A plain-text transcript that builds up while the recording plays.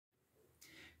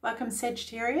Welcome,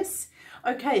 Sagittarius.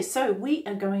 Okay, so we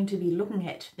are going to be looking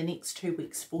at the next 2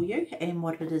 weeks for you and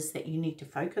what it is that you need to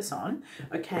focus on.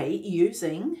 Okay,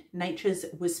 using Nature's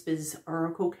Whispers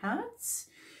Oracle cards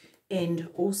and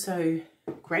also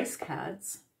Grace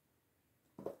cards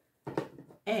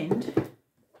and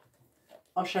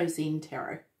Osho Zen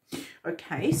Tarot.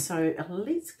 Okay, so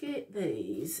let's get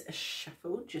these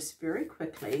shuffled just very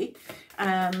quickly.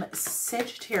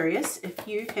 Sagittarius, if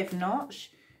you have not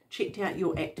checked out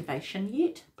your activation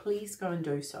yet, please go and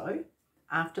do so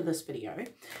after this video.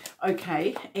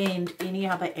 Okay, and any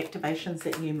other activations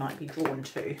that you might be drawn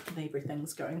to.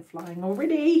 Everything's going flying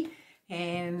already,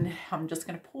 and I'm just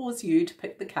going to pause you to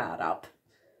pick the card up.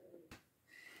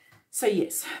 So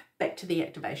yes, back to the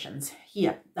activations.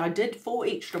 Here, I did 4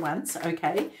 extra ones,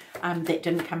 okay, that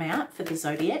didn't come out for the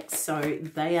zodiacs, so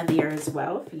they are there as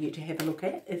well for you to have a look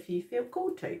at if you feel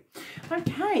called to.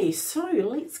 Okay, so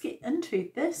let's get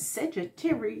into this,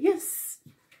 Sagittarius.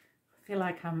 I feel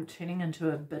like I'm turning into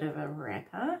a bit of a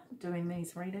rapper doing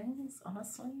these readings,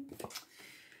 honestly. I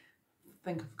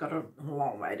think I've got a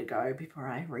long way to go before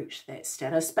I reach that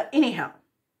status, but anyhow,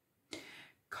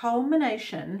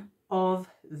 culmination of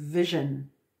vision.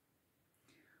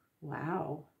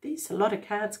 Wow, there's a lot of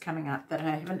cards coming up that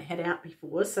I haven't had out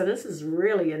before, so this is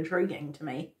really intriguing to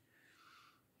me.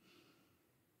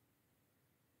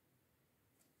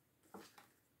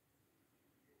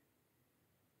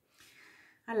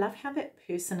 I love how that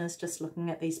person is just looking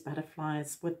at these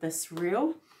butterflies with this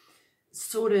real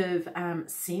sort of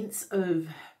sense of,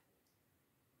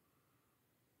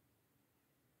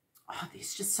 oh,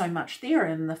 there's just so much there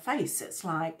in the face. It's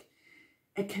like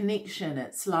a connection.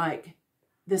 It's like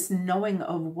this knowing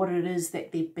of what it is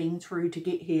that they've been through to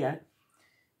get here,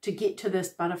 to get to this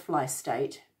butterfly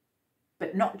state,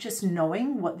 but not just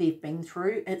knowing what they've been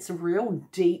through. It's a real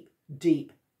deep,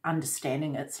 deep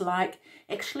understanding. It's like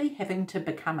actually having to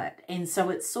become it. And so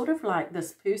it's sort of like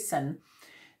this person,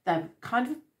 they've kind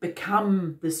of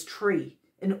become this tree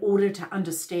in order to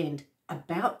understand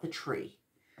about the tree,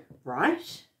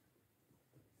 right?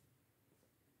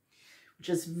 Which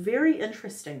is very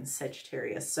interesting,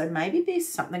 Sagittarius. So maybe there's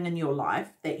something in your life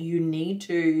that you need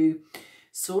to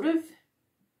sort of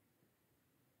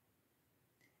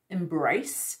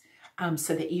embrace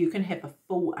so that you can have a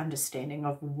full understanding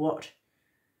of what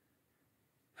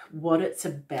it's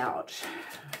about.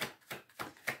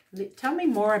 Tell me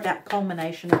more about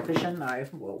culmination of vision, though.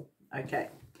 Well, okay.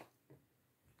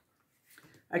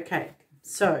 Okay,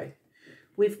 so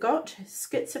we've got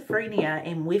schizophrenia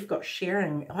and we've got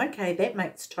sharing. Okay, that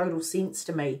makes total sense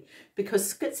to me,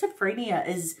 because schizophrenia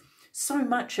is so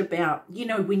much about, you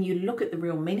know, when you look at the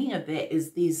real meaning of that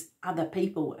is there's other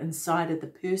people inside of the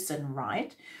person,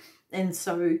 right? And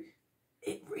so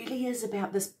it really is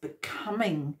about this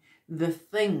becoming the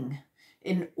thing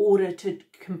in order to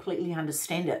completely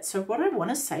understand it. So what I want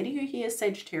to say to you here,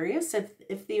 Sagittarius,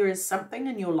 if there is something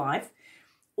in your life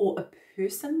or a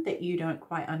person that you don't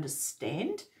quite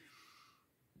understand,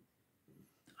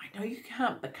 I know you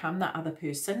can't become the other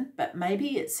person, but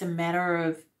maybe it's a matter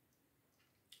of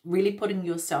really putting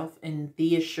yourself in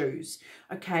their shoes,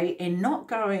 okay, and not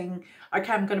going,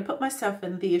 okay, I'm going to put myself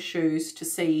in their shoes to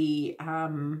see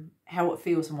how it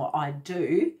feels and what I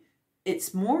do.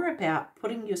 It's more about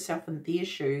putting yourself in their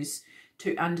shoes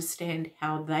to understand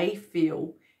how they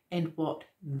feel and what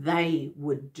they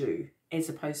would do, as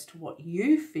opposed to what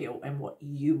you feel and what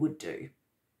you would do.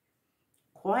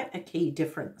 Quite a key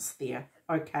difference there,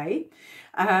 okay?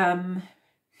 The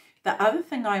other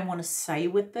thing I want to say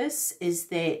with this is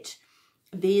that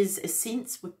there's a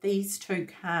sense with these two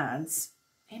cards,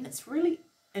 and it's really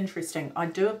interesting. I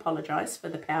do apologise for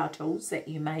the power tools that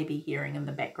you may be hearing in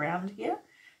the background here.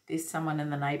 There's someone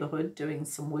in the neighbourhood doing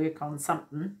some work on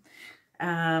something.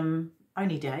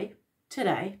 Only day,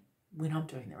 today, when I'm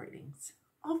doing the readings.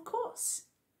 Of course,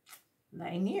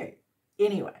 they knew.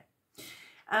 Anyway,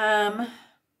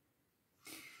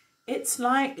 it's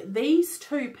like these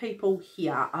two people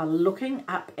here are looking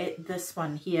up at this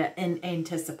one here in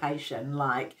anticipation.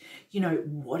 Like, you know,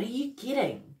 what are you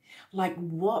getting? Like,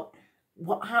 what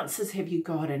answers have you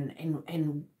got?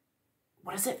 And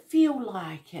what does it feel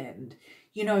like? And,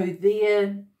 you know,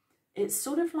 it's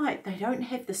sort of like they don't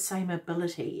have the same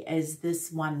ability as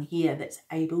this one here that's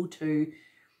able to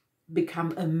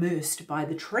become immersed by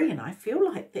the tree. And I feel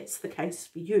like that's the case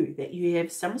for you, that you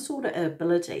have some sort of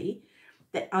ability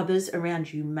that others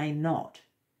around you may not.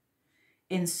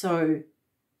 And so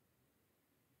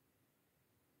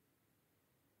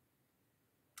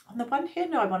on the one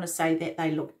hand, I want to say that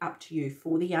they look up to you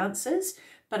for the answers,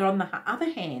 but on the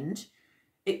other hand,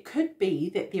 it could be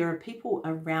that there are people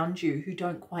around you who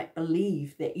don't quite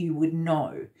believe that you would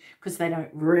know because they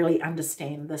don't really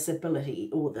understand this ability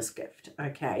or this gift,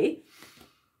 okay?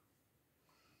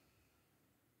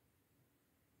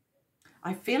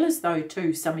 I feel as though,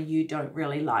 too, some of you don't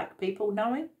really like people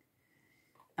knowing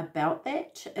about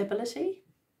that ability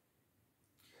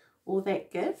or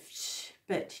that gift,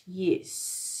 but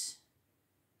yes.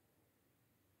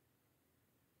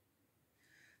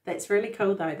 That's really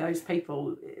cool, though, those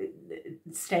people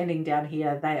standing down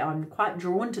here, I'm quite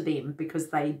drawn to them because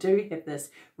they do have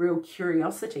this real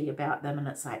curiosity about them, and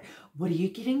it's like, what are you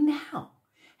getting now?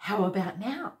 How about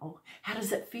now? How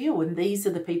does it feel? And these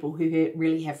are the people who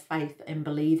really have faith and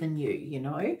believe in you, you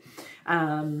know.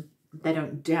 They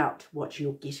don't doubt what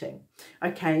you're getting.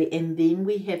 Okay, and then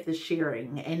we have the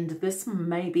sharing, and this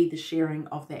may be the sharing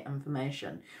of that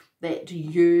information that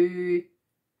you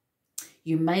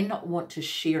may not want to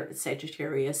share it,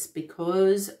 Sagittarius,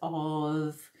 because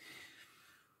of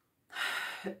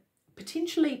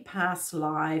potentially past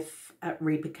life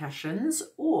repercussions,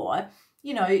 or,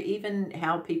 you know, even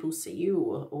how people see you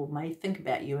or may think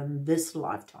about you in this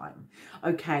lifetime.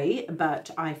 Okay,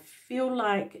 but I feel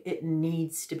like it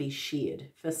needs to be shared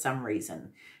for some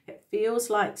reason. It feels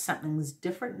like something's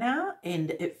different now,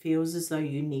 and it feels as though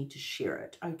you need to share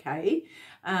it, okay?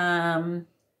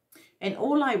 And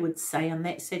all I would say on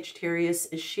that, Sagittarius,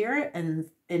 is share it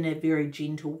in a very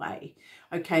gentle way,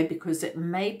 okay? Because it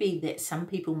may be that some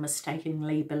people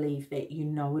mistakenly believe that you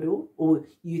know it all, or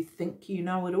you think you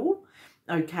know it all,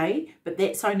 okay? But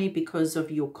that's only because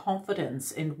of your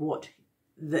confidence in what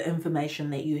the information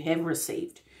that you have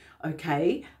received,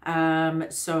 okay?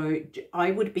 So I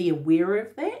would be aware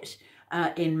of that.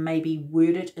 And maybe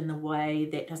word it in a way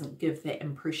that doesn't give that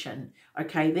impression.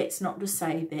 Okay, that's not to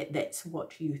say that that's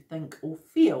what you think or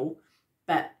feel,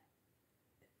 but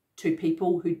to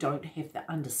people who don't have the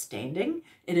understanding,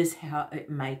 it is how it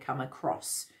may come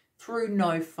across through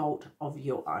no fault of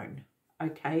your own.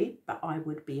 Okay, but I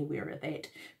would be aware of that,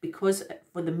 because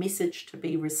for the message to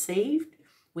be received,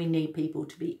 we need people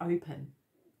to be open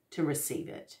to receive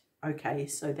it. Okay,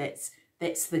 so that's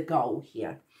the goal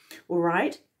here. All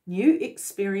right. New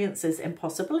experiences and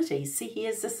possibilities. See,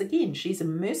 here's this again. She's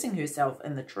immersing herself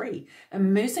in the tree,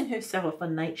 immersing herself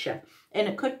in nature. And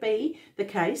it could be the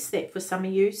case that for some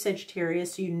of you,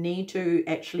 Sagittarius, you need to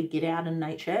actually get out in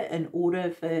nature in order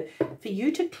for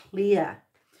you to clear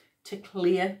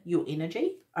your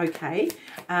energy, okay?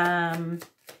 And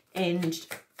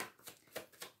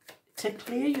to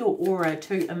clear your aura,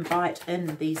 to invite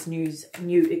in these new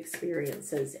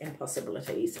experiences and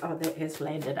possibilities. Oh, that has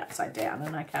landed upside down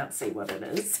and I can't see what it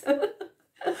is.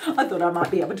 I thought I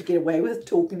might be able to get away with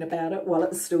talking about it while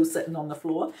it's still sitting on the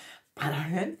floor, but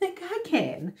I don't think I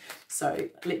can. So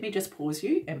let me just pause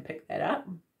you and pick that up.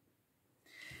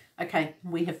 Okay,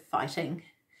 we have fighting.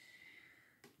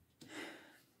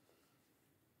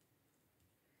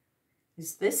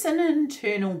 Is this an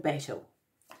internal battle?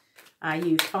 Are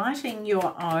you fighting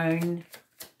your own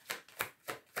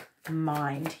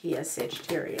mind here,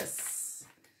 Sagittarius?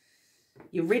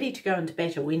 You're ready to go into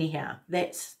battle anyhow.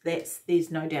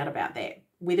 There's no doubt about that.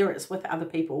 Whether it's with other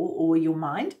people or your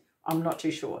mind, I'm not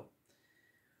too sure.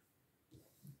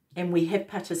 And we have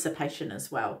participation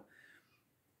as well.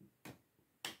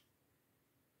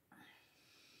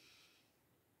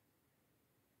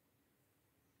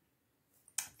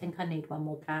 I think I need one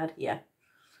more card here.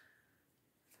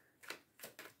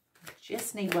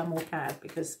 Just need one more card,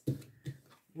 because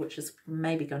which is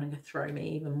maybe going to throw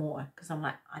me even more, because I'm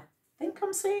like, I think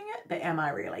I'm seeing it, but am I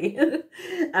really?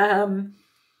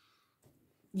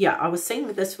 Yeah, I was seeing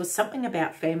that this was something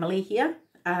about family here,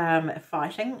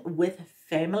 fighting with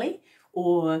family,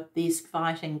 or there's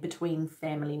fighting between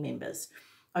family members.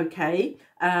 Okay,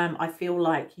 I feel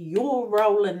like your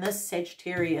role in this,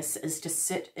 Sagittarius, is to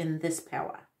sit in this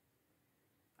power.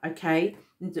 Okay,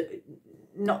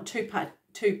 not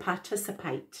to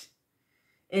participate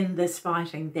in this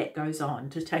fighting that goes on,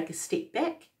 to take a step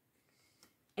back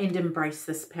and embrace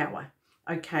this power.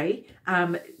 Okay,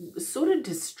 sort of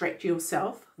distract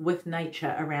yourself with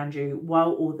nature around you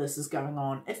while all this is going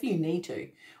on, if you need to.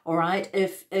 All right,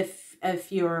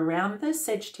 if you're around this,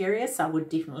 Sagittarius, I would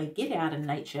definitely get out in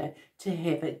nature to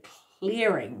have a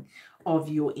clearing of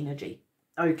your energy.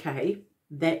 Okay,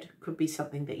 that could be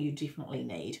something that you definitely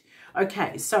need.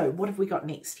 Okay, so what have we got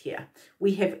next here?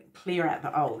 We have clear out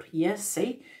the old. Yes,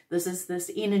 see, this is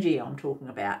this energy I'm talking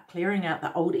about, clearing out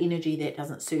the old energy that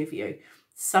doesn't serve you.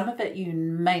 Some of it you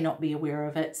may not be aware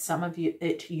of it. Some of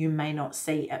it you may not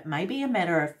see. It may be a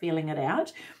matter of feeling it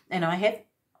out. And I have,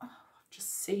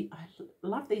 I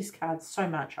love these cards so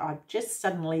much. I've just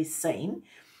suddenly seen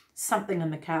something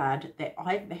in the card that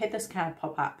I've had this card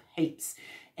pop up heaps,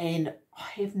 and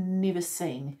I have never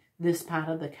seen this part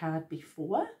of the card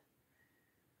before.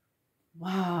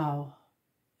 Wow.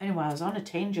 Anyway, I was on a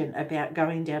tangent about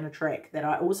going down a track that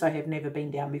I also have never been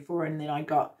down before, and then I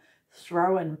got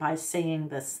thrown by seeing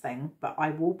this thing, but I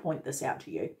will point this out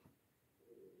to you.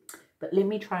 But let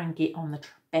me try and get on the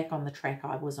back on the track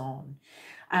I was on.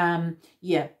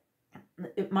 Yeah,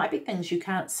 it might be things you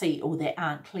can't see or that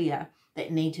aren't clear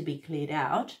that need to be cleared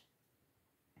out.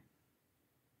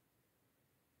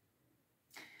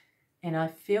 And I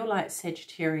feel like,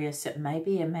 Sagittarius, it may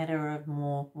be a matter of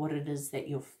more what it is that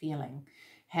you're feeling.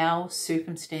 How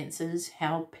circumstances,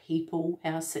 how people,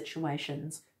 how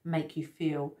situations make you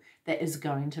feel that is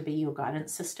going to be your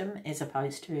guidance system, as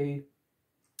opposed to,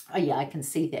 oh yeah, I can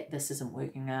see that this isn't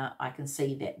working out. I can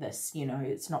see that this, you know,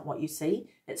 it's not what you see,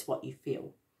 it's what you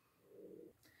feel.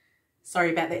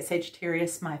 Sorry about that,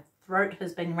 Sagittarius. My throat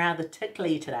has been rather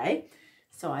tickly today,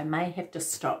 so I may have to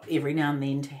stop every now and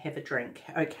then to have a drink,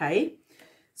 okay?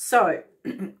 So,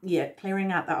 yeah,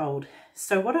 clearing out the old.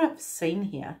 So what I've seen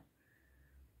here,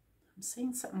 I'm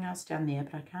seeing something else down there,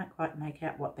 but I can't quite make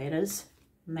out what that is.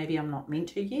 Maybe I'm not meant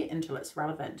to yet until it's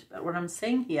relevant. But what I'm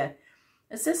seeing here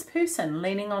is this person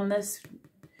leaning on this.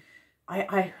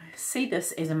 I see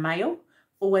this as a male.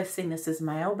 Always seen this as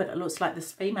male, but it looks like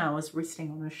this female is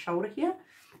resting on his shoulder here.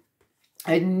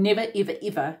 I'd never, ever,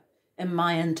 ever in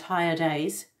my entire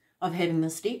days of having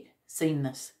this deck seen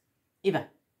this. Ever.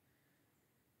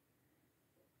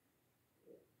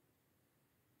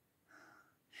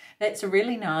 That's a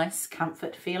really nice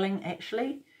comfort feeling,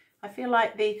 actually. I feel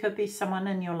like there could be someone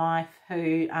in your life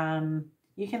who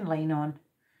you can lean on,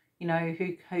 you know,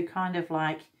 who kind of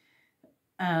like,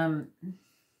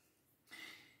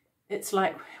 it's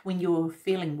like when you're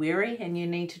feeling weary and you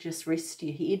need to just rest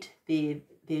your head,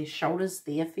 their shoulders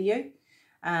there for you.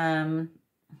 Even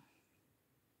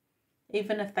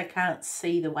if they can't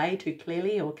see the way too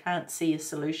clearly or can't see a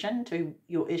solution to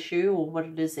your issue or what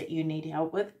it is that you need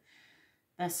help with,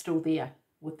 they're still there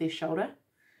with their shoulder.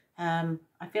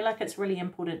 I feel like it's really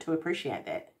important to appreciate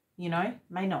that, you know.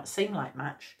 May not seem like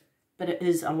much, but it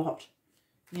is a lot,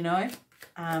 you know.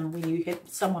 When you have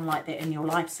someone like that in your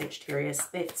life, Sagittarius,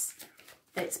 that's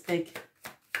big.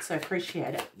 So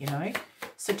appreciate it, you know.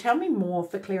 So tell me more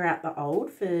for clear out the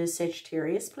old for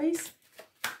Sagittarius, please.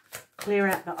 Clear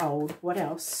out the old. What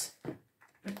else?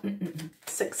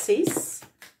 Success.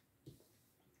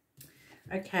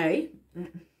 Okay.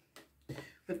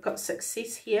 We've got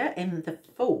success here and the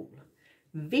Fool.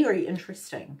 Very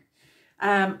interesting.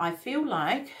 I feel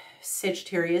like,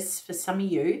 Sagittarius, for some of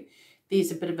you,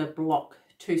 there's a bit of a block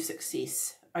to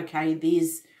success. Okay,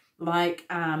 there's like,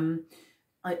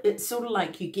 it's sort of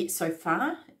like you get so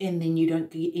far and then you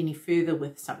don't get any further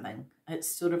with something.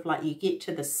 It's sort of like you get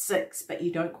to the 6, but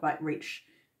you don't quite reach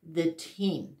the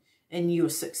 10 in your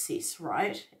success,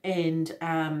 right? And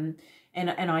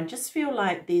I just feel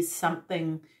like there's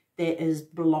something that is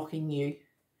blocking you,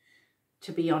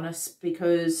 to be honest,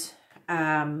 because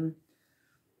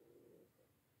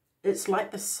it's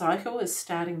like the cycle is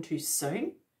starting too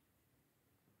soon.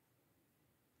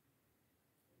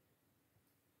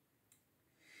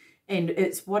 And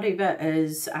it's whatever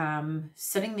is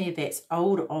sitting there that's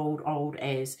old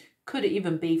as, could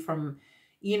even be from,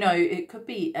 you know, it could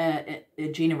be a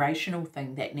generational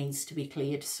thing that needs to be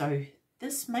cleared. So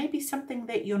this may be something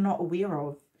that you're not aware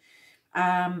of.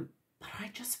 But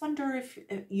I just wonder if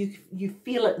you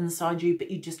feel it inside you,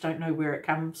 but you just don't know where it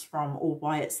comes from or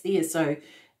why it's there. So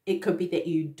it could be that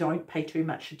you don't pay too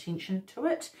much attention to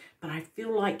it, but I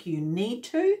feel like you need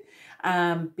to,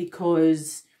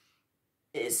 because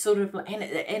it's sort of, and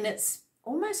it's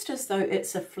almost as though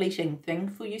it's a fleeting thing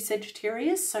for you,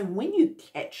 Sagittarius. So when you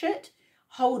catch it,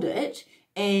 hold it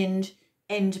and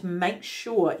make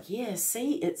sure, yeah,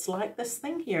 see, it's like this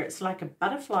thing here. It's like a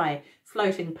butterfly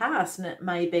floating past, and it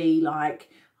may be like,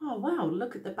 oh, wow,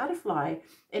 look at the butterfly,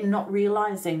 and not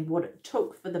realizing what it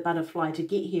took for the butterfly to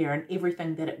get here and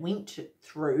everything that it went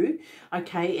through,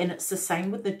 okay? And it's the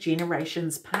same with the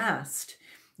generations past.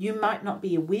 You might not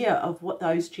be aware of what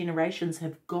those generations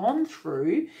have gone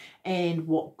through and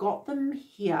what got them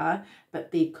here,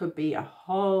 but there could be a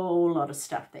whole lot of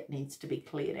stuff that needs to be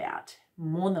cleared out.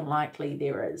 More than likely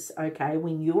there is, okay?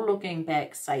 When you're looking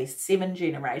back, say, 7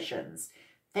 generations,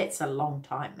 that's a long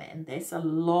time, man. That's a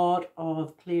lot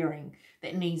of clearing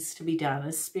that needs to be done,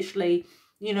 especially,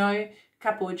 you know,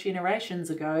 couple of generations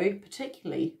ago,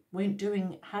 particularly, weren't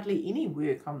doing hardly any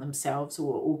work on themselves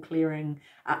or clearing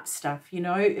up stuff. You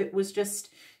know, it was just,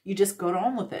 you just got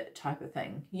on with it type of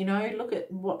thing. You know, look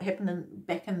at what happened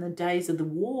back in the days of the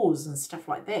wars and stuff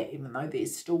like that, even though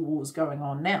there's still wars going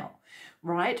on now,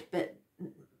 right? But,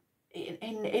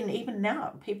 and even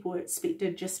now, people are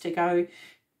expected just to go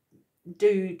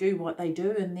do what they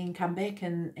do and then come back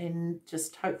and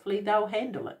just hopefully they'll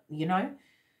handle it, you know?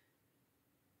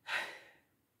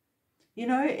 You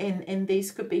know, and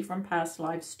these could be from past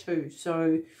lives too.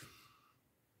 So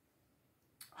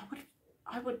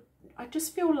I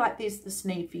just feel like there's this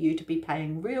need for you to be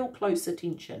paying real close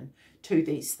attention to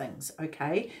these things,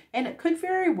 okay? And it could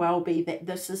very well be that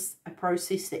this is a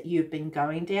process that you've been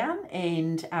going down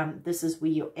and this is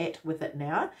where you're at with it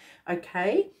now,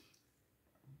 okay?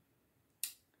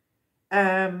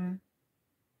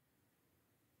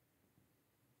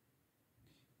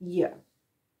 Yeah.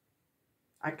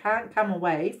 I can't come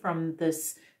away from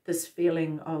this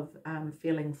feeling of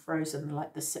feeling frozen,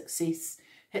 like the success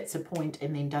hits a point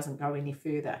and then doesn't go any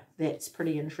further. That's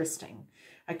pretty interesting.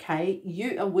 Okay,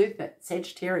 you are worth it,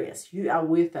 Sagittarius. You are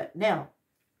worth it. Now,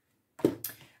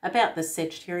 about the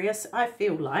Sagittarius, I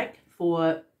feel like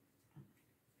for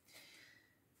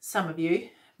some of you,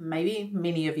 maybe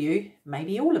many of you,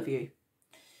 maybe all of you,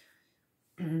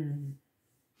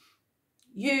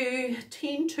 you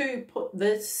tend to put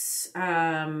this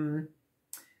confidence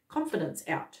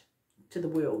out to the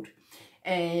world.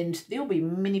 And there'll be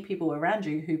many people around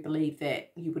you who believe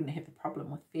that you wouldn't have a problem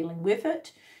with feeling worth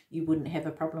it. You wouldn't have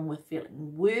a problem with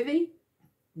feeling worthy.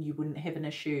 You wouldn't have an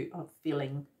issue of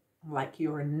feeling like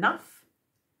you're enough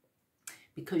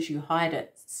because you hide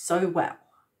it so well.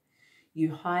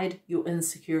 You hide your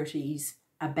insecurities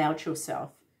about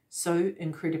yourself so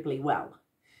incredibly well.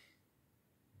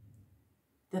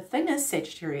 The thing is,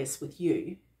 Sagittarius, with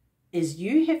you, is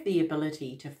you have the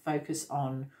ability to focus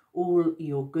on all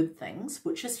your good things,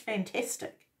 which is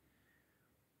fantastic.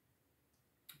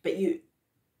 But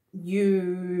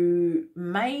you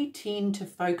may tend to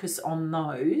focus on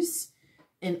those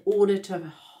in order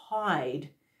to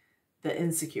hide the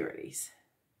insecurities.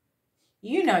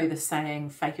 You know the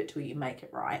saying, fake it till you make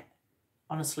it, right?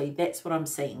 Honestly, that's what I'm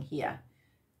seeing here,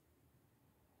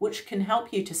 which can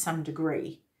help you to some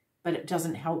degree, but it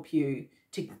doesn't help you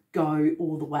to go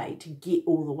all the way, to get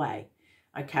all the way,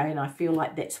 okay? And I feel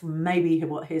like that's maybe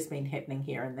what has been happening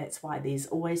here, and that's why there's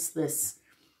always this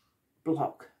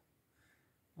block.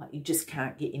 Like, you just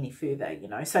can't get any further, you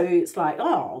know? So it's like, oh,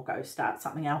 I'll go start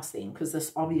something else then, because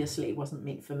this obviously wasn't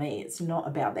meant for me. It's not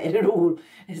about that at all.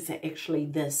 It's actually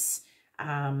this,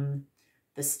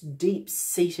 this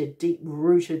deep-seated,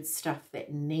 deep-rooted stuff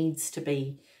that needs to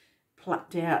be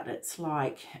plucked out. It's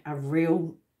like a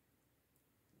real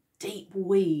deep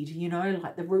weed, you know,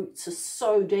 like the roots are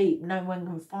so deep, no one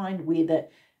can find where the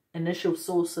initial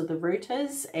source of the root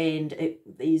is, and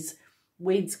these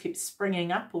weeds keep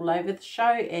springing up all over the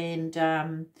show,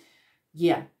 and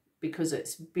yeah, because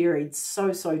it's buried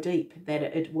so deep that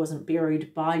it wasn't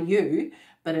buried by you,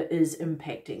 but it is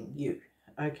impacting you.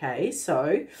 Okay,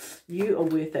 so you are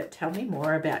worth it. Tell me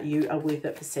more about you are worth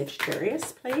it for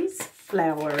Sagittarius, please.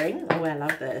 Flowering. Oh, I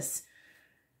love this.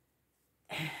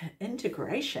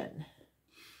 Integration.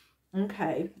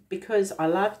 Okay, because I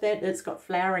love that it's got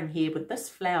flowering here with this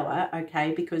flower,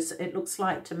 okay, because it looks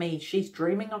like to me she's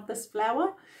dreaming of this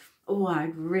flower. Oh,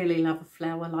 I'd really love a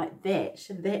flower like that.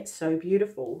 That's so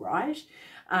beautiful, right?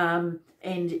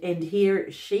 And here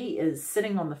she is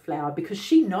sitting on the flower because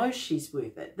she knows she's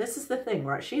worth it. This is the thing,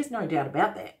 right? She has no doubt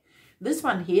about that. This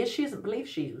one here, she doesn't believe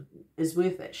she is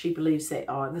worth it. She believes that,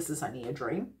 oh, this is only a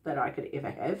dream that I could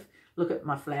ever have. Look at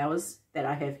my flowers that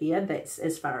I have here. That's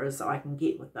as far as I can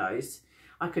get with those.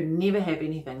 I could never have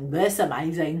anything this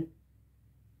amazing.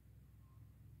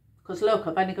 Because look,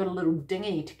 I've only got a little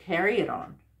dinghy to carry it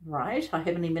on, right? I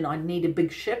need a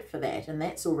big ship for that, and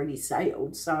that's already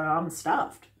sailed, so I'm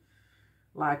stuffed.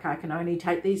 Like, I can only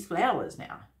take these flowers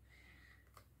now.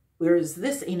 Whereas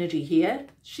this energy here,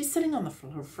 she's sitting on the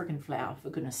friggin' flower, for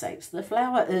goodness sakes. The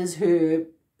flower is her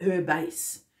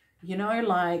base. You know,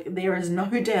 like, there is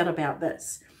no doubt about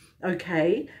this,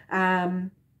 okay? And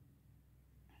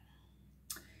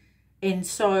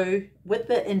so with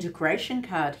the integration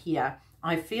card here,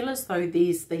 I feel as though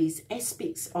there's these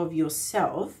aspects of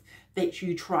yourself that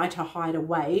you try to hide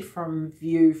away from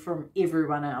view, from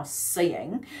everyone else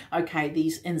seeing, okay,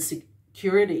 these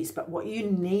insecurities. But what you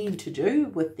need to do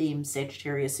with them,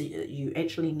 Sagittarius, you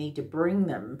actually need to bring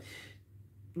them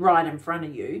right in front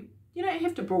of you. You don't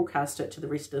have to broadcast it to the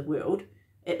rest of the world.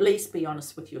 At least be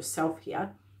honest with yourself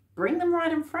here. Bring them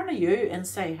right in front of you and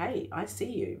say, hey, I see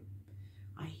you.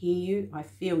 I hear you. I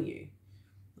feel you.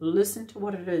 Listen to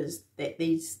what it is that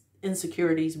these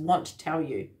insecurities want to tell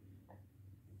you.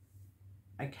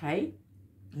 Okay?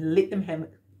 Let them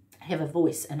have a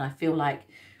voice. And I feel like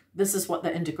this is what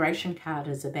the integration card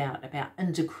is about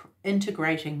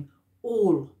integrating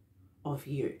all of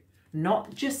you.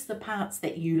 Not just the parts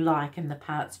that you like and the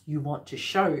parts you want to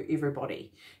show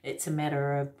everybody. It's a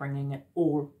matter of bringing it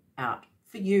all out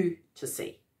for you to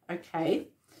see. Okay?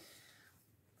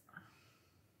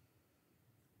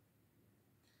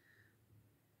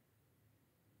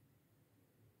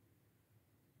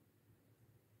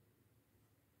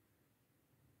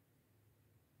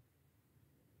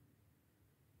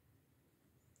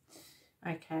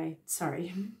 Okay,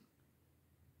 sorry.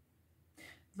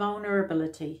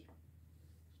 Vulnerability.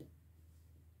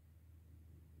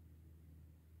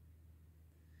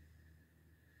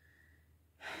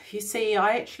 You see,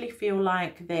 I actually feel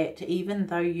like that even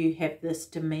though you have this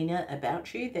demeanor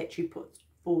about you that you put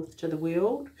forth to the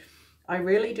world, I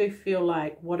really do feel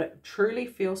like what it truly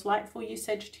feels like for you,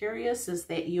 Sagittarius, is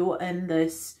that you're in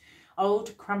this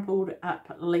old crumpled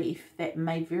up leaf that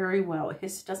may very well,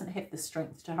 doesn't have the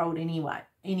strength to hold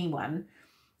anyone.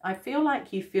 I feel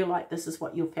like you feel like this is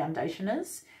what your foundation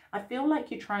is. I feel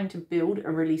like you're trying to build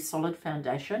a really solid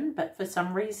foundation, but for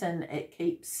some reason it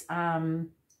keeps...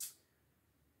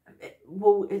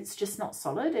 well, it's just not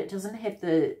solid. It doesn't have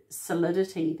the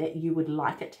solidity that you would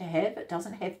like it to have. It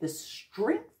doesn't have the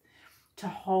strength to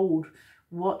hold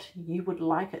what you would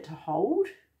like it to hold.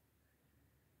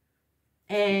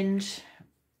 And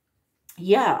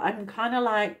yeah, I'm kind of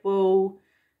like, well,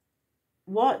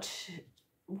 what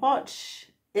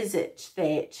is it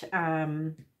that,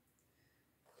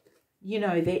 you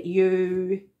know, that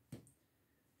you...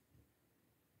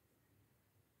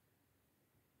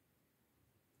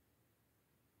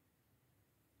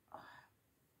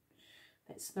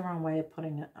 That's the wrong way of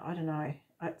putting it. I don't know.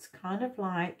 It's kind of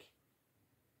like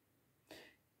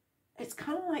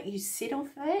you settle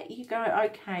for that. You go,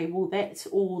 okay, well, that's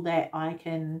all that I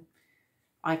can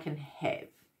have.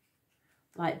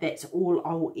 Like, that's all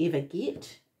I'll ever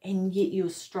get. And yet you're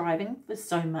striving for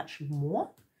so much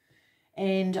more.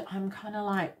 And I'm kind of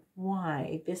like,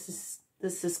 why? This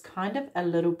is kind of a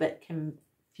little bit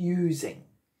confusing.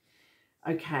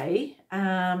 Okay.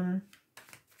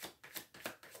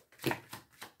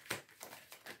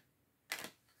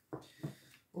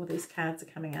 All these cards are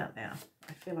coming out now.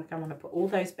 I feel like I want to put all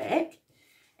those back.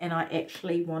 And I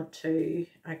actually want to,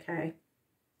 okay,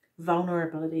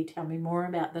 vulnerability. Tell me more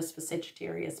about this for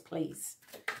Sagittarius, please.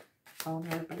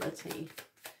 Vulnerability.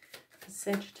 For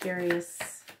Sagittarius,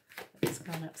 it's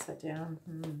gone upside down.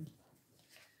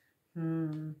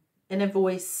 Inner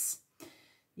voice.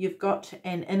 You've got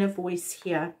an inner voice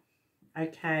here.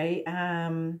 Okay.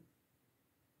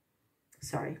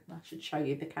 Sorry, I should show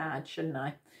you the card, shouldn't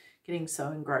I? Getting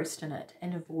so engrossed in it.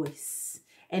 Inner voice.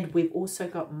 And we've also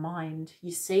got mind. You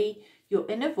see, your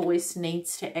inner voice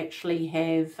needs to actually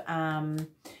have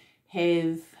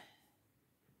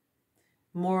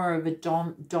more of a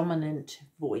dominant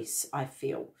voice, I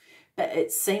feel. But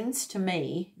it seems to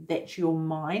me that your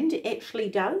mind actually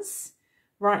does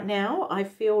right now. I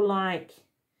feel like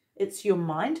it's your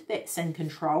mind that's in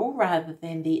control rather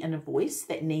than the inner voice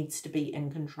that needs to be in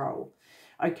control.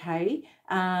 Okay.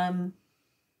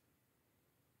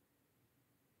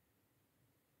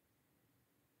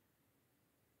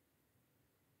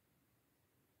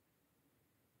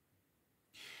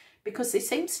 Because there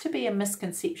seems to be a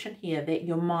misconception here that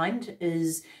your mind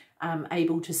is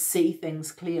able to see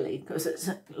things clearly. Because it's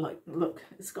like, look,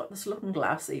 it's got this looking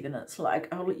glass even. It's like,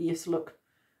 oh, yes, look,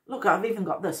 I've even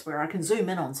got this where I can zoom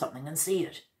in on something and see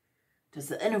it. Does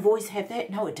the inner voice have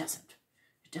that? No, it doesn't.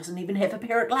 It doesn't even have a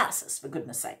pair of glasses, for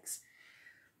goodness sakes.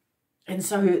 And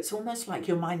so it's almost like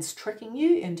your mind's tricking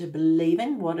you into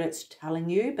believing what it's telling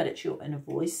you, but it's your inner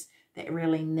voice that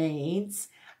really needs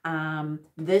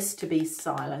this to be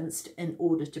silenced in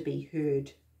order to be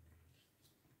heard.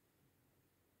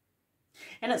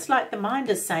 And it's like the mind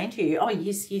is saying to you, oh,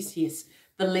 yes, yes, yes,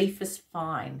 the leaf is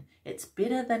fine. It's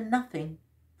better than nothing.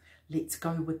 Let's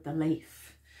go with the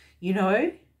leaf, you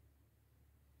know?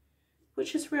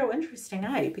 Which is real interesting,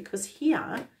 eh? Because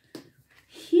here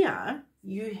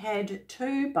you had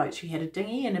two boats. You had a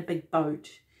dinghy and a big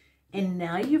boat. And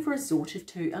now you've resorted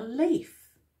to a leaf.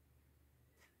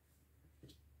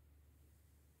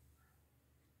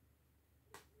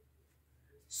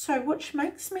 So which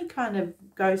makes me kind of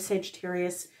go,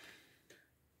 Sagittarius,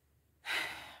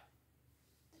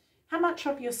 how much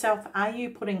of yourself are you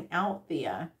putting out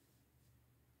there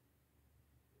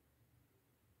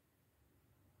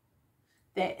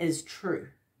that is true?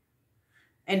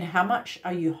 And how much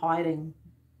are you hiding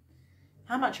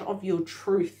How much of your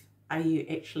truth are you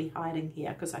actually hiding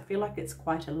here? Because I feel like it's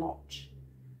quite a lot.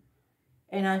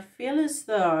 And I feel as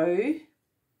though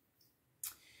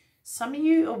some of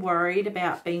you are worried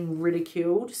about being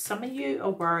ridiculed. Some of you are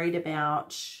worried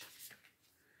about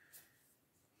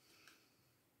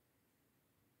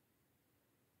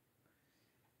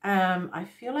I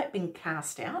feel like being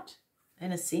cast out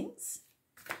in a sense.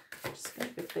 I'm just going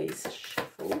to give these a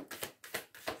shuffle.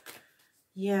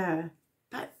 Yeah.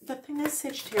 But the thing is,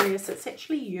 Sagittarius, it's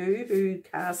actually you who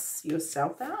casts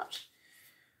yourself out.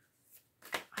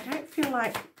 I don't feel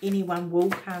like anyone will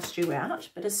cast you out,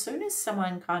 but as soon as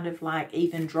someone kind of like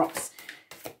even drops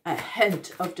a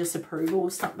hint of disapproval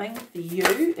or something for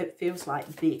you, it feels like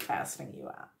they're casting you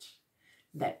out.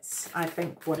 That's, I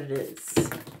think, what it is.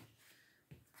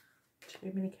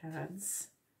 Too many cards.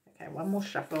 Okay, one more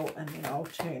shuffle and then I'll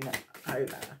turn it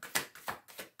over.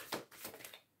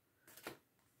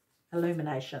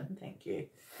 Illumination, thank you.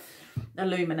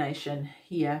 Illumination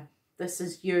here. This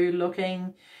is you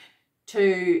looking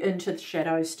into the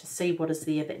shadows to see what is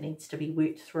there that needs to be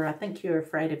worked through. I think you're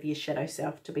afraid of your shadow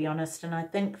self, to be honest. And I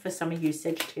think for some of you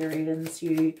Sagittarians,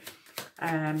 you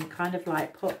kind of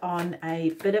like put on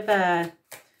a bit of a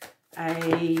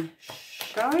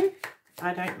show.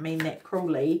 I don't mean that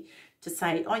cruelly, to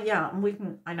say, oh yeah,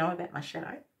 I know about my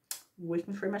shadow,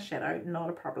 working through my shadow, not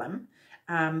a problem.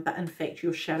 But in fact,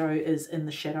 your shadow is in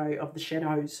the shadow of the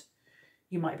shadows.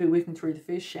 You might be working through the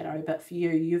first shadow, but for you,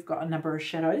 you've got a number of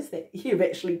shadows that you've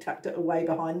actually tucked it away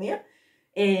behind there.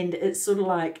 And it's sort of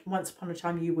like, once upon a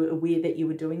time, you were aware that you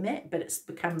were doing that, but it's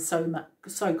become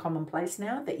so commonplace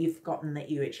now that you've forgotten that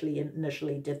you actually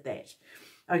initially did that.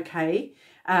 Okay,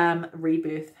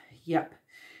 rebirth, yep.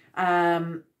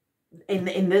 And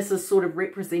this is sort of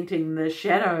representing the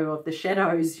shadow of the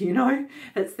shadows, you know.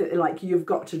 It's like you've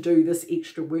got to do this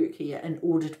extra work here in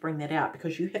order to bring that out,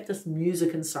 because you have this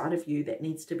music inside of you that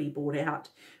needs to be brought out.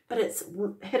 But it's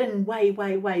hidden way,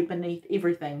 way, way beneath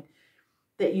everything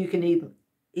that you can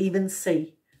even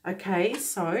see. Okay,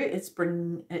 so it's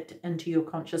bringing it into your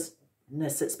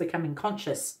consciousness. It's becoming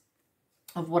conscious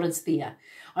of what is there.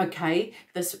 Okay,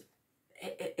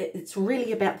 it's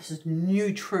really about this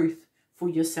new truth for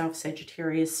yourself,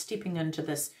 Sagittarius, stepping into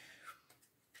this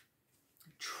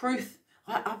truth.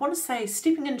 I want to say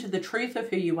stepping into the truth of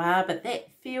who you are, but that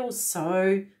feels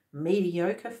so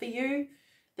mediocre for you.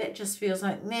 That just feels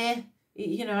like, nah,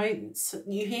 you know,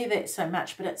 you hear that so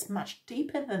much, but it's much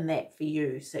deeper than that for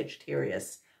you,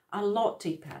 Sagittarius. A lot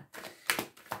deeper.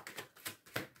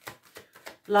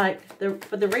 Like,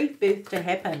 for the rebirth to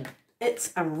happen,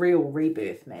 it's a real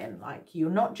rebirth, man. Like,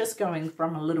 you're not just going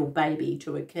from a little baby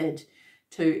to a kid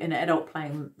to an adult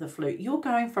playing the flute. You're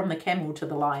going from the camel to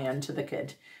the lion to the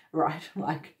kid, right?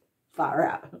 Like, far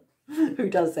out. Who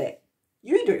does that?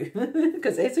 You do,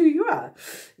 because that's who you are,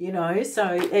 you know.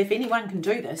 So if anyone can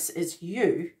do this, it's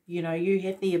you. You know, you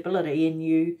have the ability, and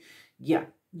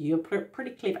you're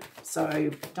pretty clever.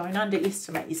 So don't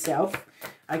underestimate yourself,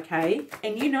 okay?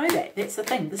 And you know that. That's the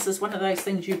thing. This is one of those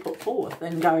things you put forth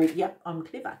and go, yep, I'm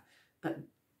clever. But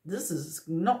this is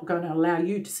not going to allow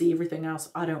you to see everything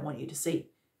else I don't want you to see.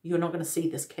 You're not going to see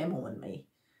this camel in me,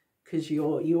 because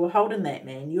you're holding that,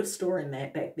 man. You're storing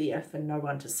that back there for no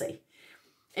one to see.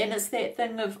 And it's that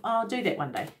thing of, oh, I'll do that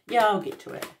one day. Yeah, I'll get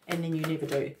to it. And then you never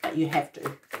do. But you have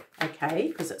to, okay?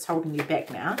 Because it's holding you back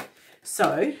now.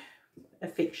 So,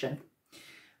 affection.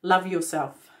 Love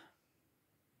yourself.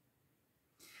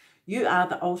 You are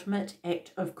the ultimate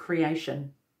act of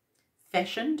creation,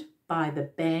 fashioned by the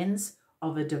bands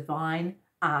of a divine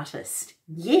artist.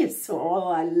 Yes, oh,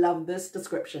 I love this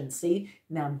description. See,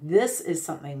 now this is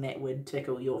something that would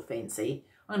tickle your fancy.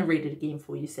 I'm going to read it again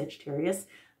for you, Sagittarius.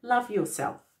 Love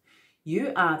yourself.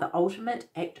 You are the ultimate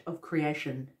act of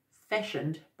creation,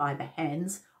 fashioned by the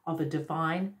hands of a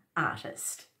divine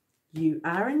artist. You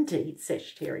are indeed,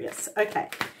 Sagittarius. Okay,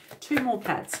 2 more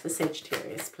cards for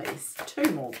Sagittarius, please.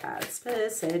 2 more cards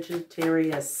for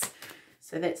Sagittarius.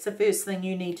 So that's the first thing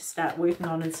you need to start working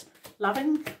on, is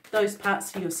loving those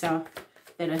parts of yourself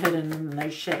that are hidden in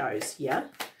those shadows, yeah?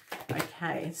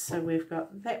 Okay, so we've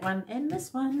got that one and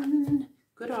this one.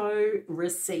 Good-o,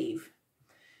 receive.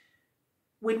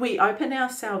 When we open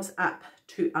ourselves up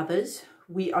to others,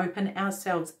 we open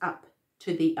ourselves up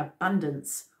to the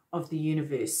abundance of the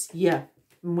universe. Yeah,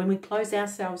 and when we close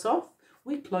ourselves off,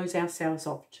 we close ourselves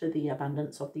off to the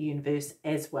abundance of the universe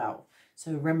as well.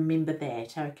 So remember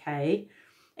that, okay?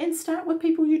 And start with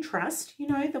people you trust, you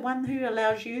know, the one who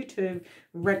allows you to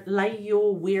lay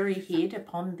your weary head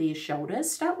upon their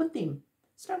shoulders. Start with them.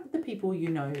 Start with the people you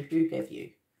know who have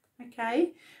you,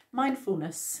 okay?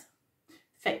 Mindfulness.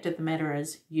 Fact of the matter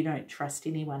is, you don't trust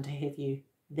anyone to have you.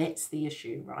 That's the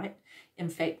issue, right? In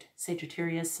fact,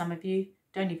 Sagittarius, some of you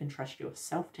don't even trust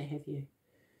yourself to have you.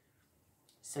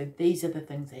 So these are the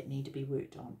things that need to be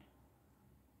worked on.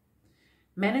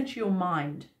 Manage your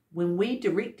mind. When we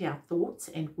direct our thoughts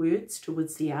and words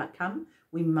towards the outcome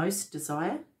we most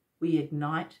desire, we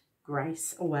ignite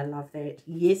grace. Oh, I love that.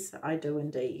 Yes, I do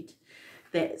indeed.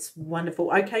 That's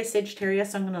wonderful. Okay,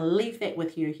 Sagittarius, I'm going to leave that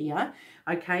with you here.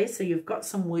 Okay, so you've got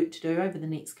some work to do over the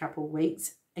next couple of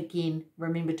weeks. Again,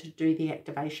 remember to do the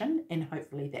activation and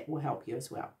hopefully that will help you as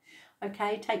well.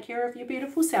 Okay, take care of your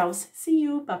beautiful selves. See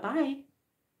you. Bye-bye.